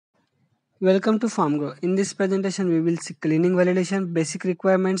Welcome to FarmGrow. In this presentation, we will see cleaning validation basic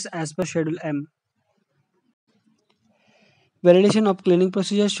requirements as per Schedule M. Validation of cleaning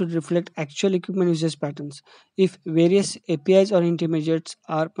procedures should reflect actual equipment usage patterns. If various APIs or intermediates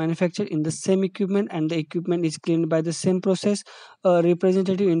are manufactured in the same equipment and the equipment is cleaned by the same process, a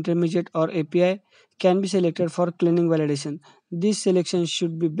representative intermediate or API can be selected for cleaning validation. This selection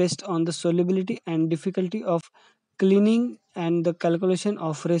should be based on the solubility and difficulty of cleaning and the calculation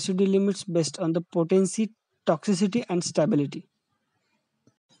of residue limits based on the potency, toxicity, and stability.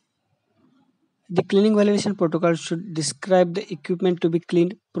 The cleaning validation protocol should describe the equipment to be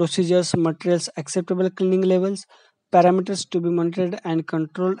cleaned, procedures, materials, acceptable cleaning levels, parameters to be monitored and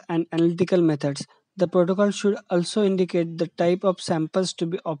controlled, and analytical methods. The protocol should also indicate the type of samples to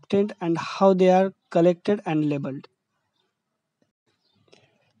be obtained and how they are collected and labeled.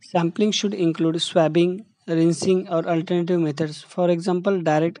 Sampling should include swabbing, rinsing, or alternative methods. For example,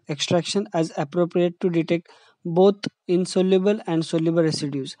 direct extraction as appropriate to detect both insoluble and soluble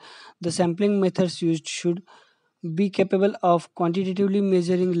residues. The sampling methods used should be capable of quantitatively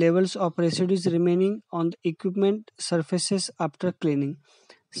measuring levels of residues remaining on the equipment surfaces after cleaning.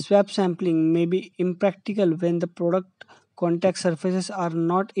 Swab sampling may be impractical when the product contact surfaces are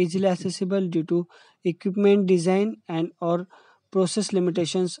not easily accessible due to equipment design and or process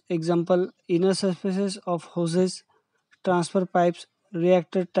limitations. Example, inner surfaces of hoses, transfer pipes,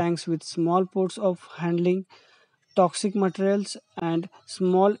 reactor tanks with small ports of handling toxic materials, and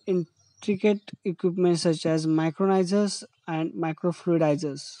small intricate equipment such as micronizers and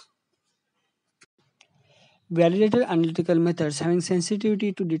microfluidizers. Validated analytical methods having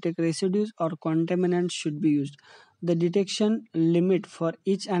sensitivity to detect residues or contaminants should be used. The detection limit for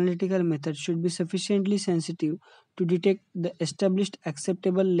each analytical method should be sufficiently sensitive to detect the established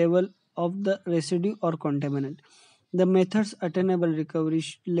acceptable level of the residue or contaminant. The method's attainable recovery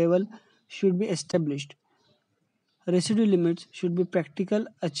level should be established. Residue limits should be practical,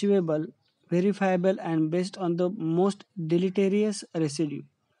 achievable, verifiable, and based on the most deleterious residue.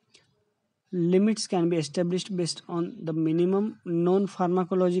 Limits can be established based on the minimum known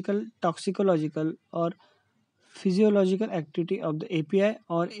pharmacological, toxicological, or physiological activity of the API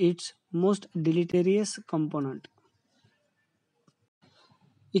or its most deleterious component.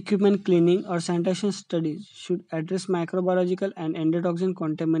 Equipment cleaning or sanitation studies should address microbiological and endotoxin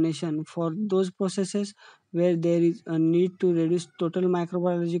contamination for those processes where there is a need to reduce total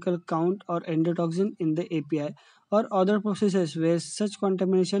microbiological count or endotoxin in the API, or other processes where such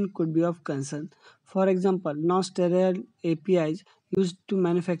contamination could be of concern. For example, non sterile APIs used to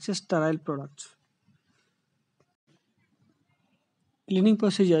manufacture sterile products. Cleaning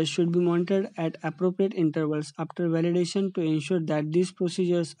procedures should be monitored at appropriate intervals after validation to ensure that these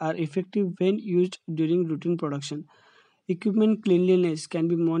procedures are effective when used during routine production. Equipment cleanliness can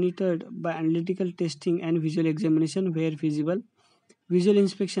be monitored by analytical testing and visual examination where feasible. Visual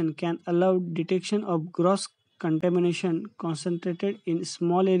inspection can allow detection of gross contamination concentrated in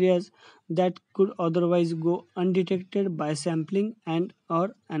small areas that could otherwise go undetected by sampling and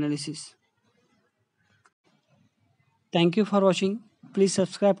or analysis. Thank you for watching. Please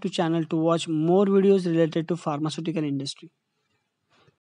subscribe to channel to watch more videos related to pharmaceutical industry.